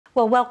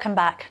Well, welcome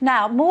back.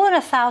 Now, more than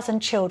 1,000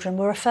 children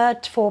were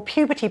referred for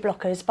puberty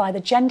blockers by the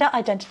Gender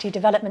Identity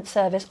Development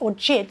Service, or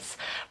GIDS,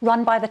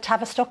 run by the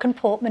Tavistoc and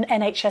Portman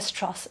NHS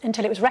Trust,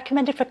 until it was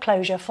recommended for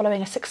closure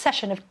following a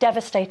succession of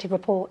devastating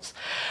reports.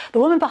 The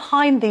woman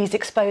behind these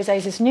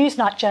exposés is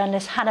Newsnight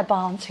journalist Hannah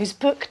Barnes, whose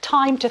book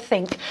Time to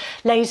Think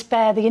lays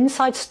bare the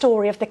inside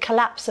story of the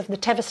collapse of the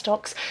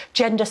Tavistoc's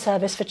gender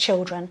service for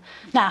children.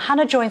 Now,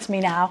 Hannah joins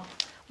me now.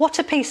 What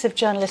a piece of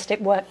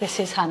journalistic work this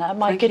is, Hannah.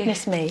 My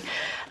goodness me.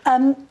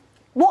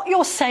 What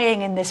you're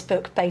saying in this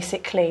book,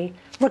 basically,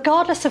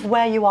 regardless of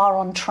where you are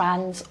on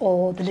trans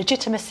or the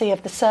legitimacy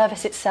of the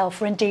service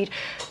itself, or indeed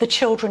the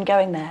children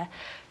going there,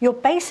 you're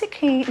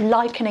basically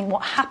likening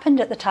what happened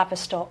at the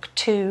Tavistoc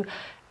to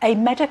a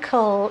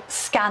medical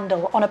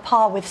scandal on a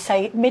par with,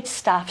 say,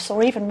 mid-staffs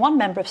or even one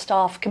member of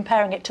staff,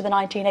 comparing it to the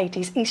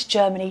 1980s East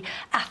Germany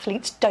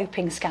athletes'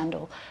 doping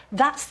scandal.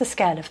 That's the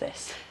scale of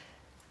this.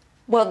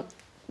 Well,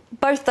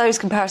 both those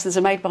comparisons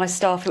are made by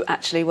staff who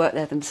actually work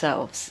there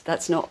themselves.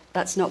 That's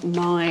not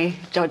my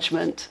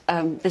judgment.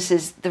 This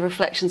is the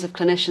reflections of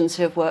clinicians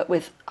who have worked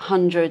with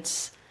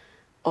hundreds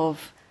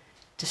of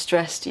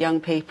distressed young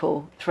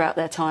people throughout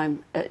their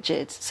time at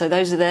GIDS. So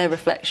those are their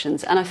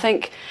reflections. And I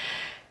think,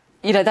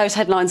 you know, those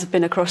headlines have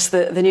been across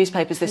the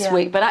newspapers this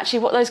week. But actually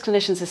what those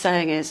clinicians are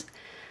saying is,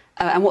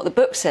 and what the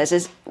book says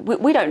is,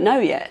 we don't know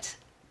yet.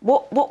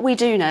 What we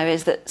do know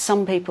is that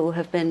some people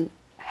have been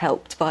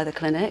helped by the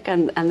clinic,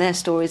 and their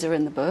stories are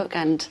in the book,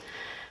 and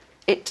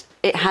it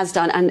has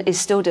done and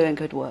is still doing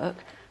good work.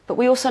 But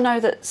we also know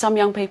that some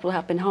young people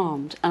have been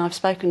harmed, and I've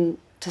spoken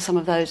to some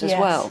of those as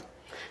well.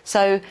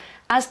 So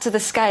as to the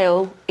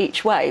scale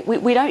each way,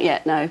 we don't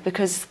yet know,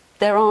 because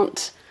there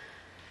aren't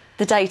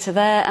the data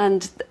there,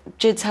 and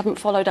GIDS haven't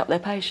followed up their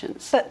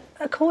patients. But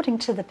according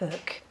to the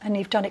book, and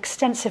you've done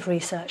extensive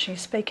research, and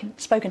you've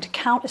spoken to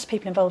countless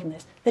people involved in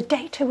this, the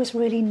data was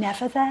really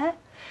never there.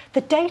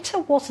 The data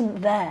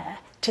wasn't there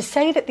to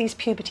say that these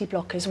puberty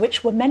blockers,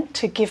 which were meant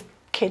to give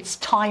kids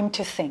time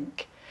to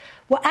think,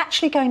 were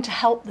actually going to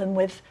help them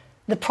with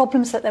the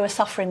problems that they were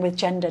suffering with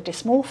gender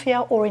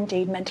dysmorphia or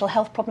indeed mental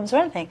health problems or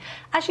anything.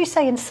 As you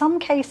say, in some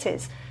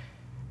cases,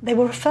 they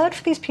were referred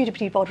for these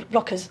puberty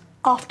blockers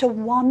after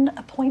one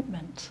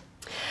appointment.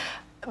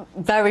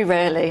 Very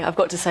rarely, I've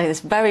got to say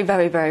this, very,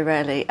 very, very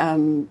rarely.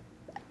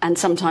 And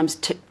sometimes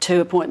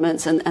two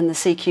appointments, and the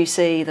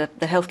CQC,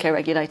 the healthcare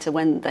regulator,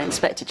 when they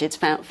inspected GIDS,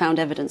 found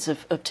evidence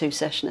of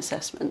two-session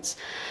assessments.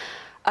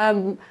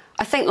 I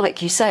think,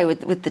 like you say,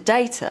 with the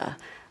data,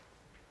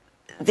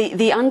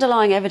 the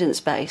underlying evidence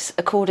base,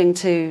 according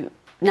to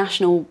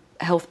national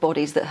health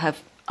bodies that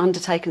have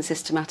undertaken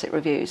systematic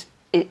reviews,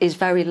 is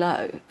very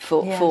low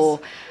for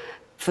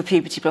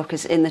puberty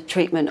blockers in the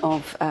treatment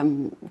of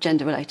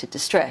gender-related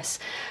distress.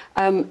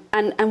 And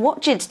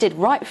what GIDS did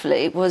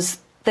rightfully was,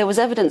 there was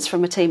evidence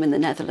from a team in the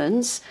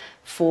Netherlands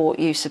for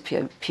use of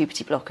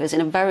puberty blockers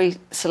in a very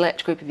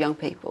select group of young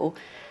people.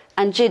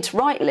 And GIDS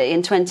rightly,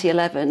 in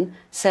 2011,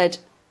 said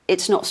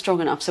it's not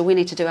strong enough, so we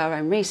need to do our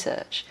own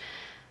research.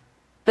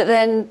 But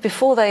then,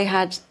 before they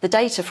had the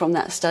data from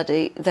that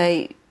study,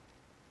 they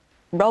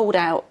rolled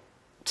out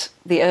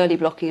the early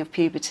blocking of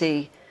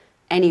puberty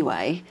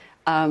anyway,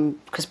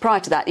 because prior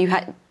to that,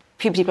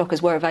 puberty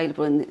blockers were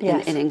available in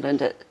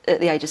England at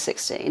the age of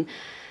 16.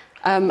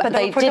 But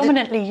they were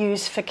predominantly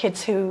used for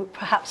kids who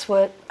perhaps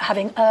were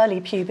having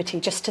early puberty,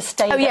 just to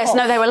stay. Oh yes,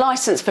 no, they were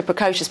licensed for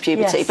precocious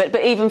puberty, yes.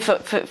 but even for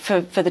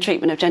the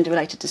treatment of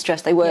gender-related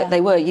distress, they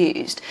were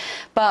used.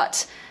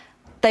 But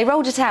they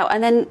rolled it out,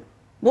 and then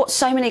what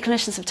so many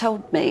clinicians have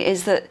told me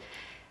is that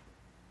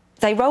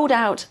they rolled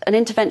out an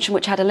intervention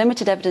which had a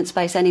limited evidence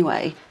base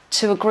anyway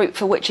to a group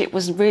for which it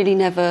was really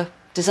never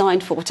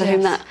designed for, to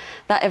whom that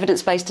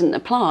evidence base didn't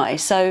apply.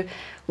 So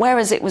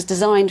whereas it was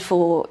designed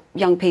for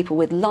young people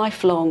with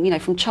lifelong, you know,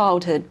 from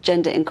childhood,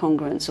 gender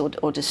incongruence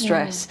or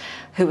distress,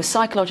 who were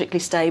psychologically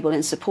stable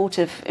in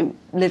supportive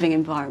living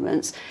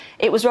environments,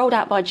 it was rolled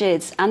out by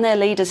GIDS, and their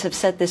leaders have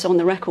said this on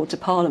the record to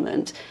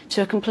Parliament,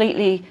 to a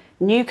completely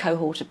new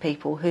cohort of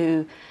people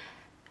who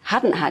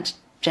hadn't had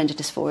gender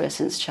dysphoria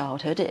since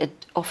childhood. It had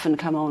often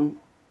come on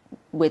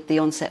with the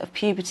onset of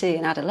puberty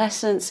and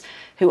adolescence,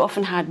 who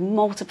often had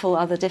multiple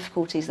other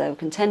difficulties they were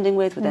contending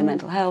with their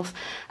mental health,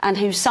 and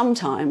who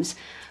sometimes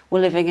were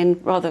living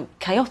in rather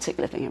chaotic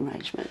living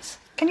arrangements.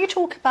 Can you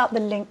talk about the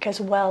link as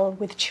well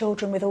with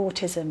children with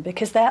autism,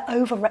 because they're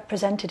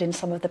overrepresented in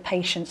some of the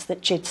patients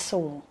that GIDS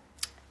saw?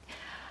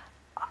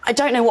 I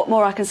don't know what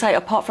more I can say,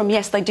 apart from,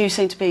 yes, they do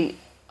seem to be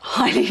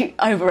highly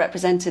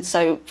overrepresented.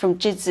 So from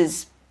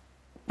GIDS's,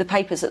 the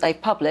papers that they've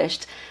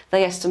published,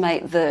 they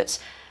estimate that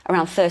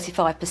around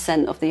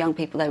 35% of the young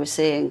people they were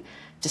seeing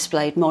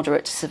displayed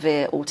moderate to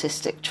severe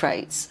autistic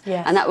traits.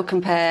 Yes. And that would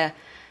compare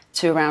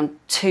to around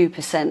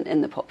 2%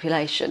 in the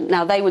population.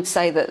 Now, they would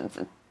say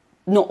that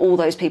not all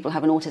those people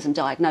have an autism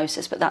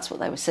diagnosis, but that's what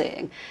they were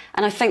seeing.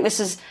 And I think this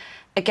is,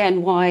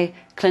 again, why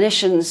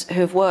clinicians who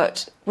have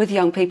worked with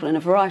young people in a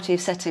variety of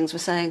settings were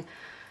saying,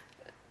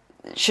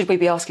 should we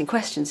be asking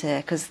questions here?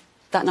 Because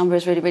that number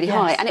is really, really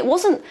high. And it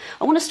wasn't,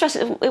 I want to stress,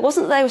 it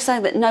wasn't that they were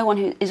saying that no one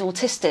who is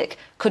autistic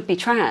could be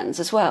trans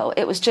as well.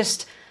 It was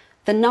just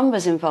the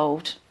numbers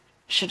involved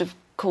should have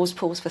caused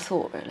pause for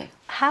thought, really.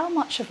 How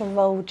much of a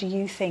role do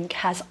you think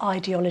has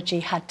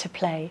ideology had to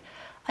play?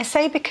 I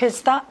say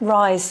because that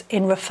rise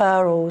in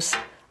referrals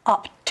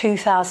up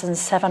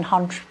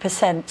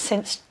 2,700%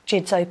 since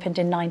GIDS opened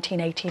in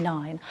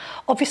 1989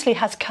 obviously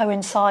has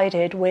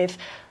coincided with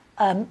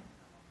a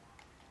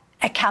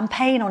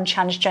campaign on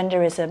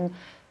transgenderism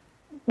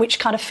which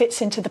kind of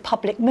fits into the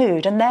public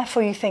mood, and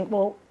therefore you think,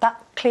 well,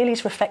 that clearly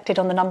is reflected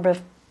on the number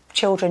of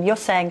children you're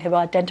saying who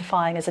are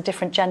identifying as a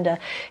different gender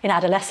in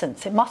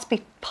adolescence. It must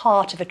be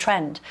part of a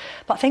trend.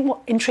 But I think what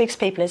intrigues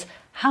people is,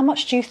 how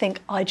much do you think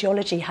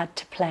ideology had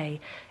to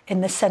play in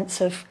the sense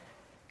of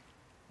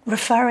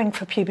referring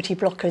for puberty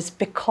blockers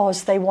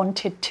because they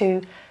wanted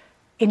to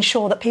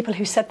ensure that people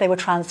who said they were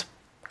trans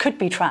could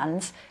be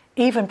trans,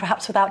 even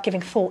perhaps without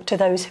giving thought to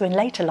those who in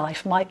later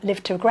life might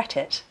live to regret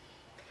it?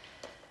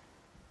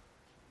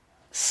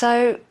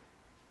 So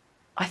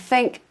I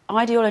think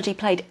ideology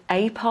played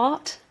a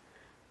part,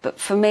 but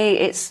for me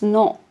it's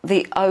not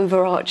the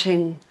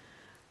overarching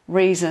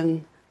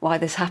reason why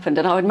this happened.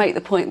 And I would make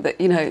the point that,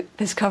 you know,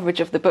 this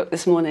coverage of the book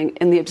this morning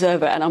in The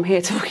Observer, and I'm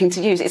here talking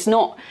to you, it's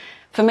not,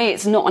 for me,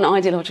 it's not an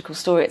ideological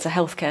story, it's a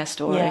healthcare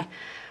story. Yeah.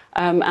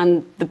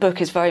 And the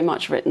book is very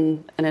much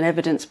written in an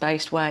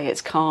evidence-based way.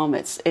 It's calm,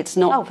 it's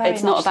not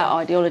about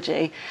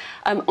ideology.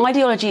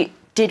 Ideology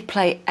did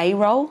play a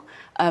role.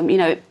 You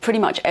know, pretty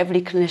much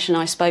every clinician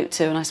I spoke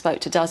to, and I spoke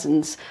to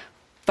dozens,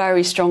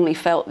 very strongly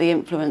felt the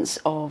influence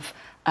of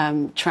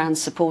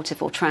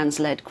trans-supportive or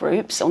trans-led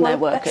groups on their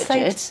work at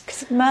GIDS.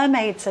 Because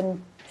mermaids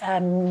and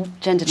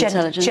gendered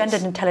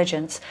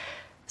intelligence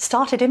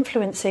started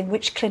influencing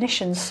which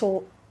clinicians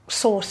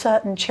saw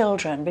certain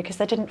children because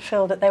they didn't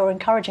feel that they were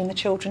encouraging the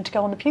children to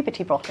go on the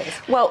puberty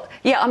blockers. Well,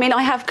 yeah, I mean,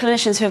 I have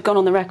clinicians who have gone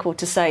on the record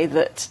to say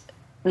that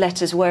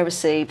letters were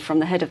received from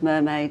the head of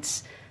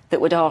mermaids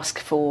that would ask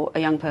for a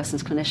young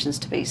person's clinicians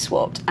to be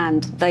swapped,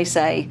 and they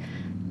say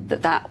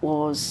that that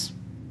was,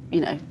 you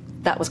know,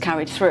 that was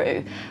carried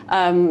through.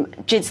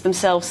 GIDS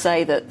themselves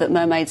say that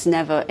mermaids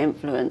never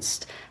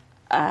influenced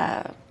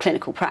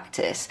clinical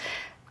practice,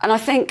 and I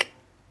think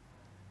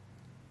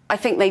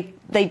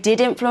they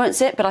did influence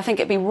it, but I think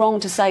it'd be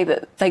wrong to say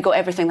that they got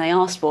everything they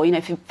asked for. You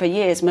know, for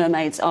years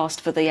mermaids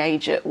asked for the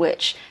age at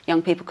which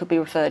young people could be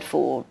referred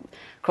for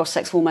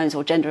cross-sex hormones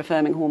or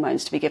gender-affirming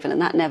hormones to be given,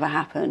 and that never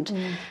happened.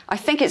 I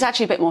think it's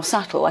actually a bit more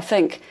subtle. I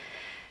think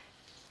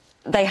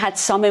they had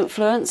some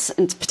influence,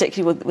 and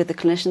particularly with the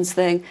clinicians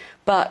thing,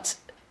 but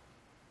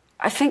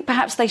I think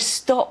perhaps they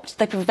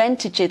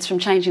prevented GIDS from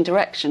changing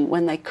direction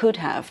when they could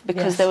have,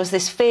 because there was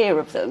this fear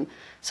of them.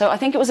 So I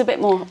think it was a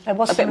bit more... There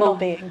was some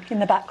lobbying in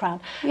the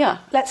background. Yeah.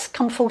 Let's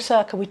come full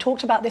circle. We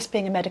talked about this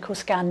being a medical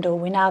scandal.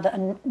 We now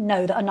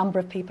know that a number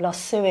of people are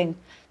suing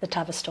the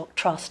Tavistoc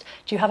Trust.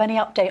 Do you have any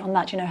update on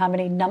that? Do you know how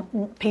many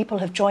people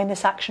have joined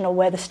this action, or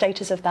where the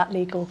status of that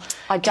legal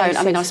I don't. case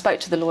I mean, is? I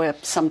spoke to the lawyer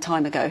some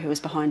time ago who was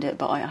behind it,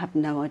 but I have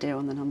no idea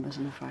on the numbers,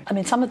 I'm afraid. I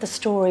mean, some of the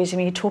stories, I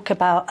mean, you talk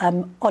about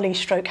Ollie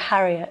 /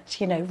 Harriet,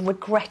 you know,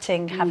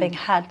 regretting having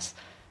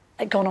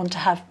gone on to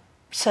have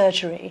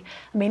surgery.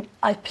 I mean,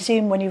 I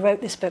presume when you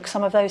wrote this book,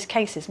 some of those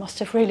cases must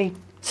have really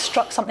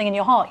struck something in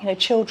your heart, you know,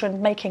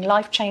 children making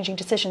life-changing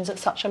decisions at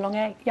such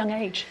a young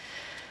age.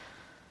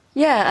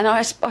 Yeah, and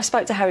I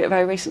spoke to Harriet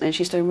very recently, and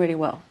she's doing really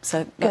well.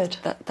 So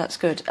that's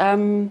good.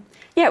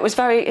 Yeah, it was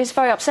very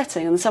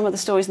upsetting, and some of the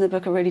stories in the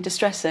book are really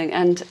distressing.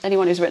 And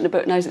anyone who's written a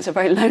book knows it's a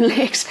very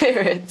lonely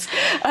experience.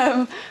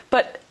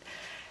 But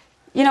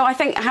you know, I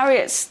think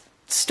Harriet's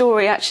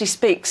story actually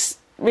speaks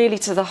really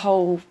to the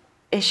whole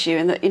issue,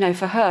 in that, you know,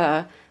 for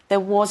her there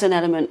was an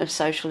element of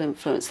social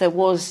influence. There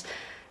was,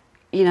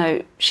 you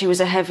know, she was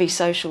a heavy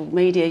social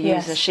media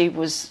user. Yes. She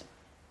was,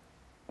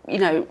 you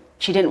know,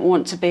 she didn't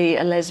want to be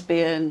a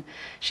lesbian.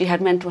 She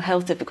had mental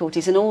health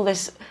difficulties, and all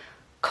this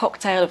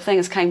cocktail of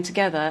things came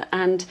together,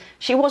 and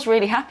she was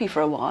really happy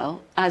for a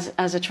while as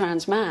a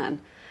trans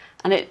man,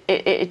 and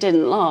it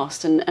didn't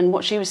last. And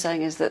what she was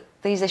saying is that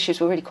these issues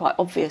were really quite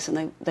obvious,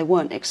 and they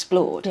weren't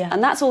explored. Yeah.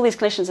 And that's all these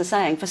clinicians are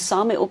saying. For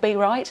some it will be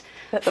right,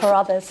 but for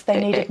others they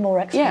needed more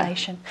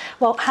explanation. Yeah.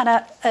 Well,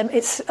 Hannah,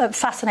 it's a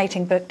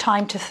fascinating book,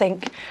 Time to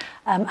Think.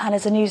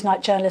 Hannah's a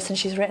Newsnight journalist, and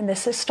she's written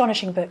this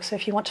astonishing book, so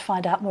if you want to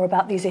find out more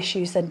about these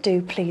issues, then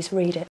do please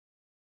read it.